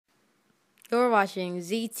You're watching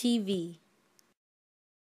ZTV.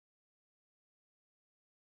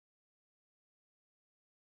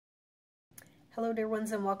 Hello, dear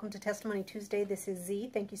ones, and welcome to Testimony Tuesday. This is Z.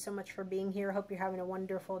 Thank you so much for being here. I hope you're having a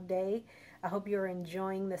wonderful day. I hope you're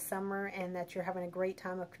enjoying the summer and that you're having a great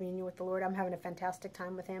time of communion with the Lord. I'm having a fantastic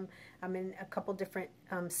time with Him. I'm in a couple different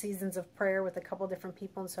seasons of prayer with a couple different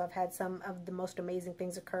people, and so I've had some of the most amazing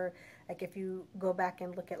things occur. Like if you go back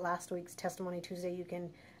and look at last week's Testimony Tuesday, you can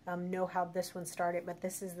know how this one started, but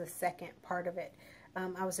this is the second part of it.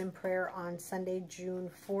 I was in prayer on Sunday, June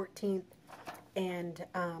 14th, and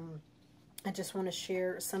I just want to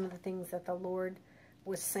share some of the things that the Lord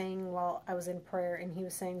was saying while I was in prayer. And He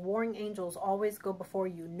was saying, warring angels always go before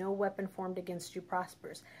you. No weapon formed against you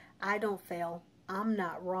prospers. I don't fail. I'm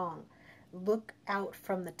not wrong. Look out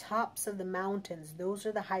from the tops of the mountains. Those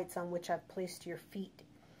are the heights on which I've placed your feet.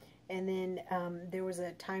 And then there was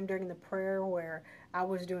a time during the prayer where I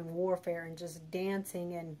was doing warfare and just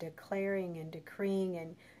dancing and declaring and decreeing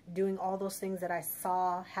and doing all those things that I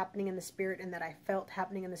saw happening in the Spirit and that I felt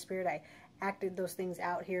happening in the Spirit. I acted those things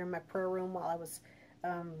out here in my prayer room while I was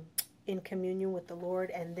in communion with the Lord.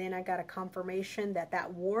 And then I got a confirmation that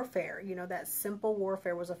that warfare, that simple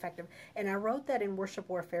warfare was effective. And I wrote that in Worship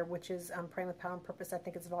Warfare, which is Praying with Power and Purpose. I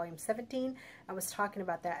think it's volume 17. I was talking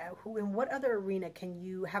about that. In what other arena can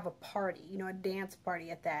you have a party, a dance party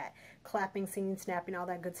at that, clapping, singing, snapping, all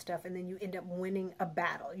that good stuff, and then you end up winning a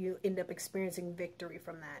battle. You end up experiencing victory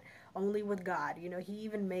from that. Only with God. He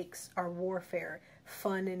even makes our warfare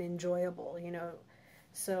fun and enjoyable,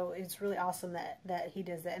 So it's really awesome that He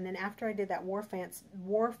does that. And then after I did that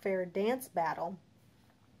warfare dance battle,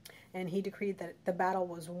 and He decreed that the battle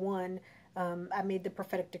was won, I made the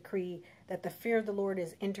prophetic decree that the fear of the Lord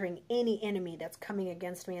is entering any enemy that's coming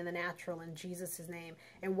against me in the natural in Jesus' name.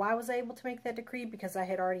 And why was I able to make that decree? Because I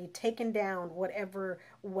had already taken down whatever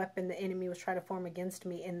weapon the enemy was trying to form against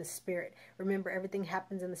me in the Spirit. Remember, everything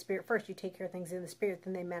happens in the Spirit first. You take care of things in the Spirit,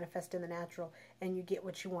 then they manifest in the natural, and you get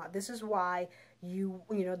what you want. This is why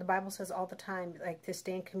the Bible says all the time, like, to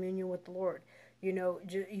stay in communion with the Lord.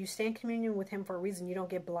 You stay in communion with Him for a reason. You don't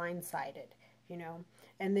get blindsided,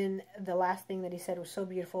 And then the last thing that He said was so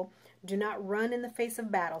beautiful. Do not run in the face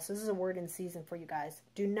of battle. So this is a word in season for you guys.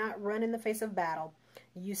 Do not run in the face of battle.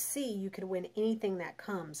 You see, you could win anything that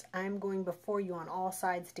comes. I am going before you on all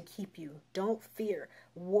sides to keep you. Don't fear.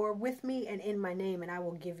 War with me and in my name, and I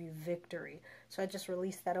will give you victory. So I just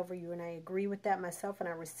released that over you, and I agree with that myself, and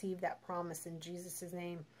I receive that promise in Jesus'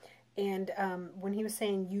 name. And when He was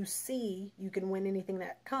saying, you see, you can win anything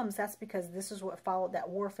that comes, that's because this is what followed that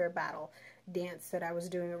warfare battle dance that I was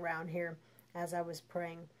doing around here as I was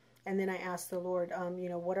praying. And then I asked the Lord,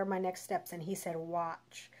 what are my next steps? And He said,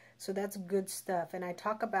 watch. So that's good stuff. And I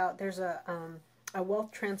talk about, there's a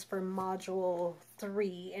wealth transfer module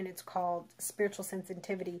 3, and it's called Spiritual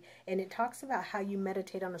Sensitivity. And it talks about how you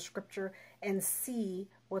meditate on a scripture and see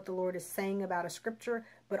what the Lord is saying about a scripture.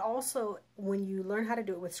 But also, when you learn how to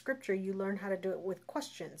do it with scripture, you learn how to do it with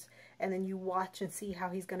questions. And then you watch and see how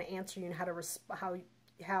He's going to answer you and how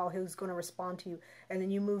He's going to respond to you, and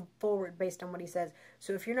then you move forward based on what He says.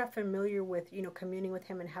 So if you're not familiar with, communing with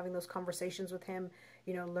Him and having those conversations with Him,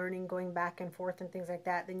 learning, going back and forth and things like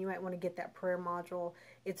that, then you might want to get that prayer module.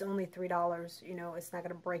 It's only $3, it's not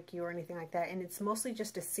going to break you or anything like that. And it's mostly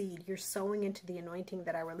just a seed. You're sowing into the anointing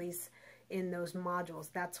that I release in those modules.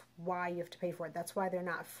 That's why you have to pay for it. That's why they're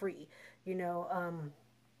not free.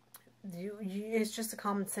 It's just a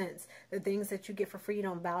common sense. The things that you get for free you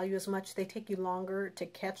don't value as much. They take you longer to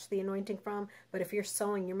catch the anointing from. But if you're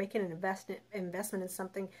sowing, you're making an investment in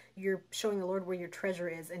something. You're showing the Lord where your treasure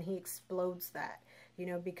is, and He explodes that.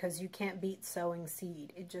 Because you can't beat sowing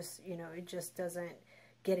seed. It just doesn't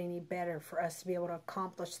get any better for us to be able to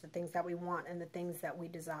accomplish the things that we want and the things that we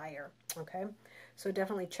desire. Okay, so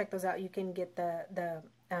definitely check those out. You can get the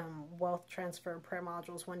wealth transfer prayer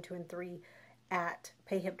modules 1, 2, and 3 at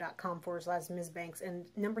payhip.com/Ms. Banks. And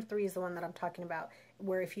number 3 is the one that I'm talking about,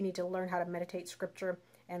 where if you need to learn how to meditate scripture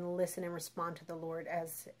and listen and respond to the Lord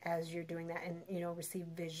as you're doing that, and receive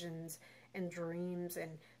visions and dreams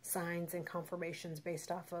and signs and confirmations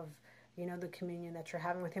based off of the communion that you're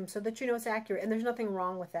having with Him, so that it's accurate. And there's nothing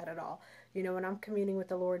wrong with that at all. When I'm communing with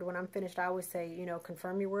the Lord, when I'm finished, I always say,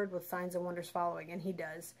 confirm your word with signs and wonders following, and He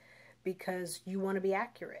does, because you want to be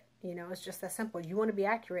accurate. It's just that simple. You want to be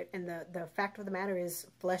accurate, and the fact of the matter is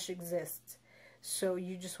flesh exists. So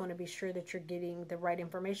you just want to be sure that you're getting the right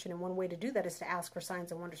information, and one way to do that is to ask for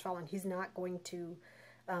signs and wonders following. He's not going to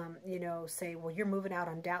say, well, you're moving out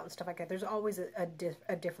on doubt and stuff like that. There's always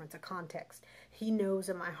a difference, a context. He knows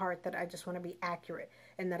in my heart that I just want to be accurate,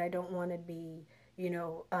 and that I don't want to be,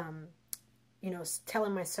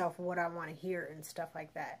 telling myself what I want to hear and stuff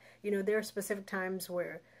like that. There are specific times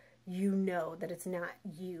where that it's not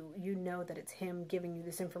you. That it's him giving you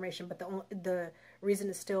this information. But the reason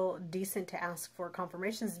it's still decent to ask for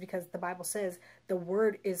confirmations is because the Bible says the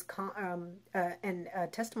word is and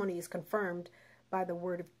testimony is confirmed by the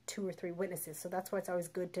word of 2 or 3 witnesses. So that's why it's always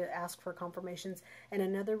good to ask for confirmations. And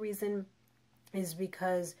another reason is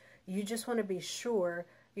because you just want to be sure,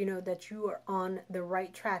 that you are on the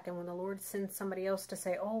right track. And when the Lord sends somebody else to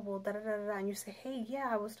say, oh, well, da da da da, and you say, hey, yeah,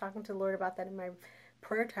 I was talking to the Lord about that in my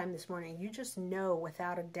prayer time this morning, you just know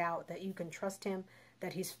without a doubt that you can trust him,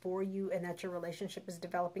 that he's for you, and that your relationship is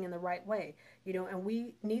developing in the right way. And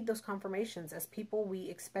we need those confirmations as people. We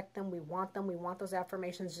expect them, we want those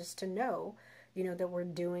affirmations just to know, that we're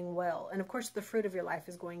doing well. And of course, the fruit of your life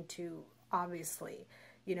is going to obviously,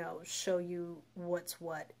 show you what's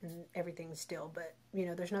what and everything still. But,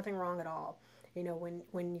 there's nothing wrong at all.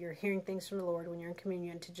 When you're hearing things from the Lord, when you're in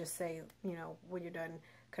communion, to just say, when you're done,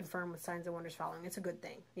 confirm with signs and wonders following. It's a good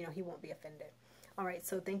thing. He won't be offended. All right,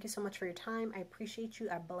 so thank you so much for your time. I appreciate you.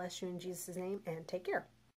 I bless you in Jesus' name, and take care.